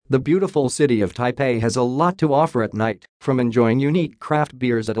The beautiful city of Taipei has a lot to offer at night, from enjoying unique craft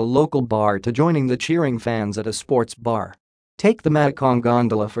beers at a local bar to joining the cheering fans at a sports bar. Take the Matakong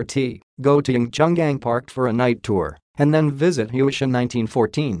gondola for tea, go to Yangchunggang Park for a night tour, and then visit Huishan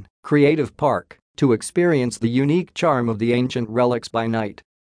 1914 Creative Park to experience the unique charm of the ancient relics by night.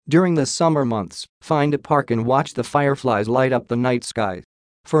 During the summer months, find a park and watch the fireflies light up the night sky.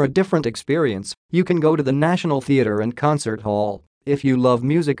 For a different experience, you can go to the National Theatre and Concert Hall if you love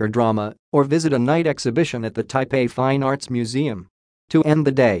music or drama, or visit a night exhibition at the Taipei Fine Arts Museum. To end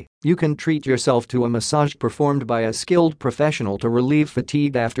the day, you can treat yourself to a massage performed by a skilled professional to relieve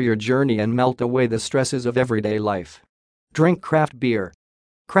fatigue after your journey and melt away the stresses of everyday life. Drink craft beer.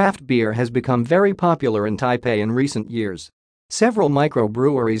 Craft beer has become very popular in Taipei in recent years. Several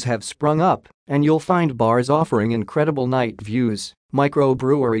microbreweries have sprung up, and you'll find bars offering incredible night views,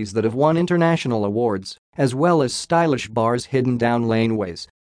 microbreweries that have won international awards, as well as stylish bars hidden down laneways.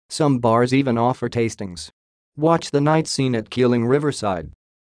 Some bars even offer tastings. Watch the night scene at Keeling Riverside.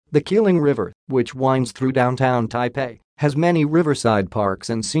 The Keeling River, which winds through downtown Taipei, has many riverside parks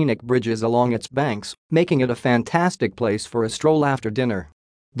and scenic bridges along its banks, making it a fantastic place for a stroll after dinner.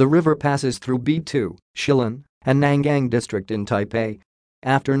 The river passes through B2, Shilin, and Nangang district in Taipei.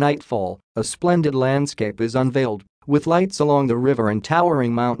 After nightfall, a splendid landscape is unveiled, with lights along the river and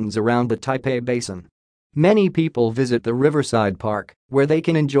towering mountains around the Taipei Basin. Many people visit the Riverside Park, where they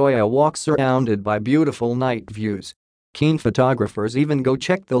can enjoy a walk surrounded by beautiful night views. Keen photographers even go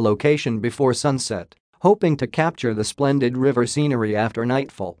check the location before sunset, hoping to capture the splendid river scenery after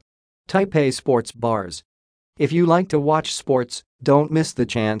nightfall. Taipei Sports Bars. If you like to watch sports, don't miss the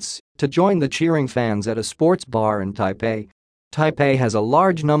chance to join the cheering fans at a sports bar in Taipei. Taipei has a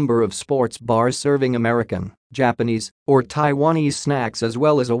large number of sports bars serving American, Japanese, or Taiwanese snacks as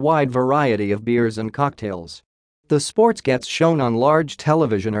well as a wide variety of beers and cocktails. The sports gets shown on large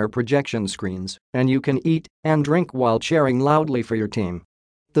television or projection screens, and you can eat and drink while cheering loudly for your team.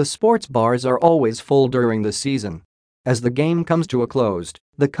 The sports bars are always full during the season. As the game comes to a close,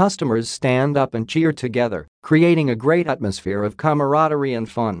 the customers stand up and cheer together, creating a great atmosphere of camaraderie and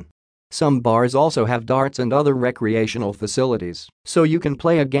fun. Some bars also have darts and other recreational facilities, so you can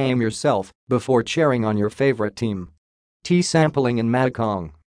play a game yourself before cheering on your favorite team. Tea sampling in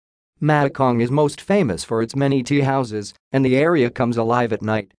Matakong. Matakong is most famous for its many tea houses, and the area comes alive at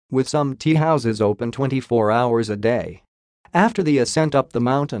night, with some tea houses open 24 hours a day. After the ascent up the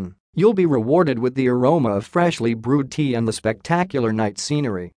mountain, you'll be rewarded with the aroma of freshly brewed tea and the spectacular night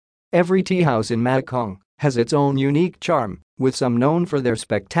scenery. Every tea house in Matakong has its own unique charm, with some known for their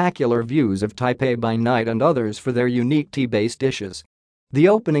spectacular views of Taipei by night and others for their unique tea-based dishes. The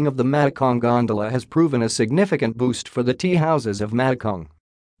opening of the Matakong gondola has proven a significant boost for the tea houses of Matakong.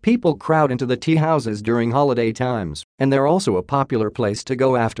 People crowd into the tea houses during holiday times, and they're also a popular place to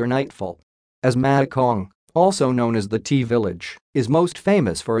go after nightfall. As Matakong, also known as the Tea Village, is most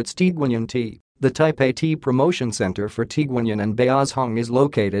famous for its Tiguanyan tea, the Taipei Tea Promotion Center for Tiguanyan and Beazhong is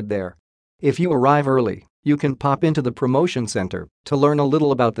located there. If you arrive early, you can pop into the promotion center to learn a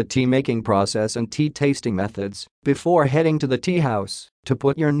little about the tea making process and tea tasting methods before heading to the tea house to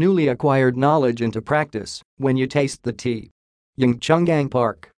put your newly acquired knowledge into practice when you taste the tea. Yangchunggang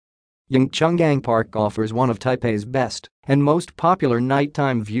Park. Yangchunggang Park offers one of Taipei's best and most popular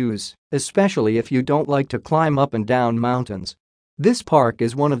nighttime views, especially if you don't like to climb up and down mountains. This park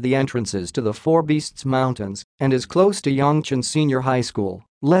is one of the entrances to the Four Beasts Mountains and is close to Yangchun Senior High School,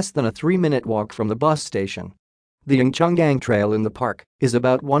 less than a 3-minute walk from the bus station. The Yangchunggang Trail in the park is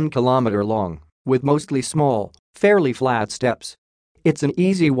about 1 kilometer long, with mostly small, fairly flat steps. It's an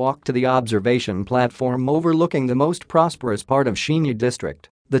easy walk to the observation platform overlooking the most prosperous part of Xinyi District,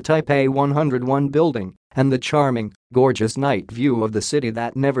 the Taipei 101 building, and the charming, gorgeous night view of the city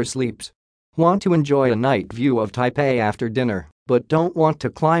that never sleeps. Want to enjoy a night view of Taipei after dinner, but don't want to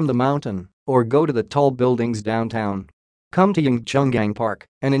climb the mountain or go to the tall buildings downtown? Come to Yangchunggang Park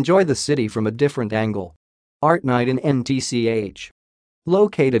and enjoy the city from a different angle. Art Night in NTCH.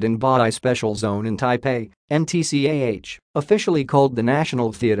 Located in Baodai Special Zone in Taipei, NTCAH, officially called the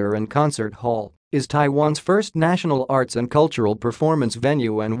National Theatre and Concert Hall, is Taiwan's first national arts and cultural performance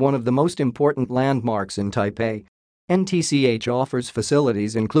venue and one of the most important landmarks in Taipei. NTCH offers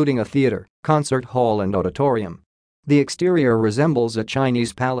facilities including a theater, concert hall and auditorium. The exterior resembles a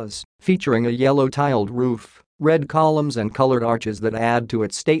Chinese palace, featuring a yellow-tiled roof, red columns and colored arches that add to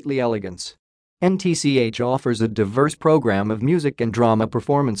its stately elegance. NTCH offers a diverse program of music and drama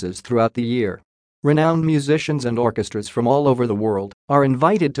performances throughout the year. Renowned musicians and orchestras from all over the world are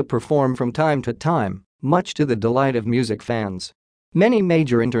invited to perform from time to time, much to the delight of music fans. Many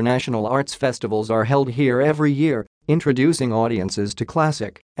major international arts festivals are held here every year, introducing audiences to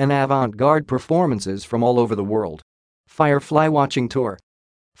classic and avant-garde performances from all over the world. Firefly Watching Tour.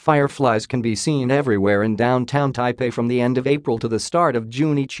 Fireflies can be seen everywhere in downtown Taipei from the end of April to the start of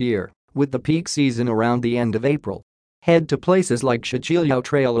June each year, with the peak season around the end of April. Head to places like Shichiliao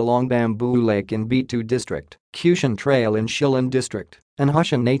Trail along Bamboo Lake in B2 District, Kushan Trail in Shilin District, and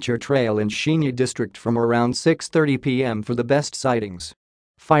Hushan Nature Trail in Xinyi District from around 6:30 p.m. for the best sightings.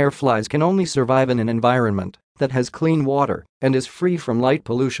 Fireflies can only survive in an environment that has clean water and is free from light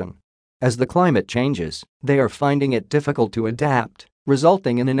pollution. As the climate changes, they are finding it difficult to adapt,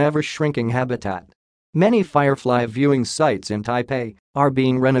 resulting in an ever-shrinking habitat. Many firefly viewing sites in Taipei are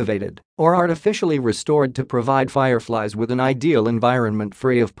being renovated or artificially restored to provide fireflies with an ideal environment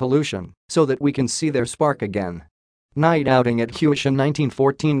free of pollution so that we can see their spark again. Night outing at Huishan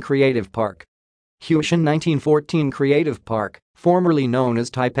 1914 Creative Park. Huishan 1914 Creative Park, formerly known as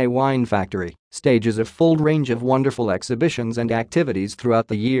Taipei Wine Factory, stages a full range of wonderful exhibitions and activities throughout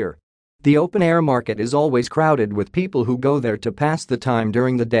the year. The open-air market is always crowded with people who go there to pass the time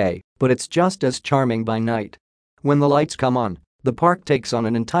during the day, but it's just as charming by night. When the lights come on, the park takes on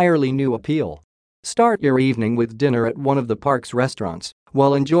an entirely new appeal. Start your evening with dinner at one of the park's restaurants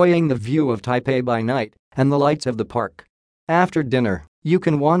while enjoying the view of Taipei by night and the lights of the park. After dinner, you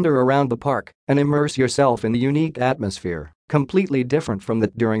can wander around the park and immerse yourself in the unique atmosphere, completely different from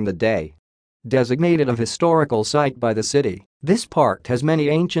that during the day. Designated a historical site by the city, this park has many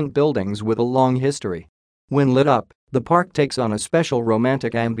ancient buildings with a long history. When lit up, the park takes on a special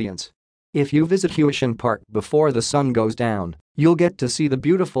romantic ambience. If you visit Huishan Park before the sun goes down, you'll get to see the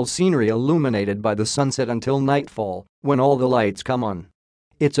beautiful scenery illuminated by the sunset until nightfall, when all the lights come on.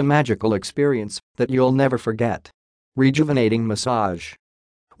 It's a magical experience that you'll never forget. Rejuvenating massage.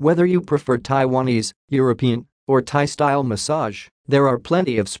 Whether you prefer Taiwanese, European, or Thai-style massage, there are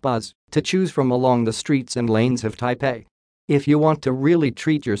plenty of spas to choose from along the streets and lanes of Taipei. If you want to really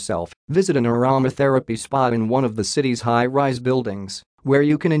treat yourself, visit an aromatherapy spa in one of the city's high-rise buildings, where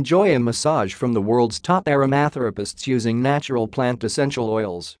you can enjoy a massage from the world's top aromatherapists using natural plant essential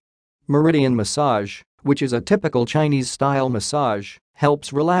oils. Meridian massage, which is a typical Chinese-style massage,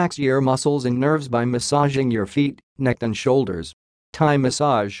 helps relax your muscles and nerves by massaging your feet, neck and shoulders. Thai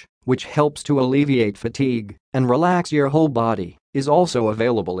massage, which helps to alleviate fatigue and relax your whole body, is also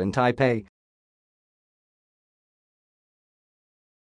available in Taipei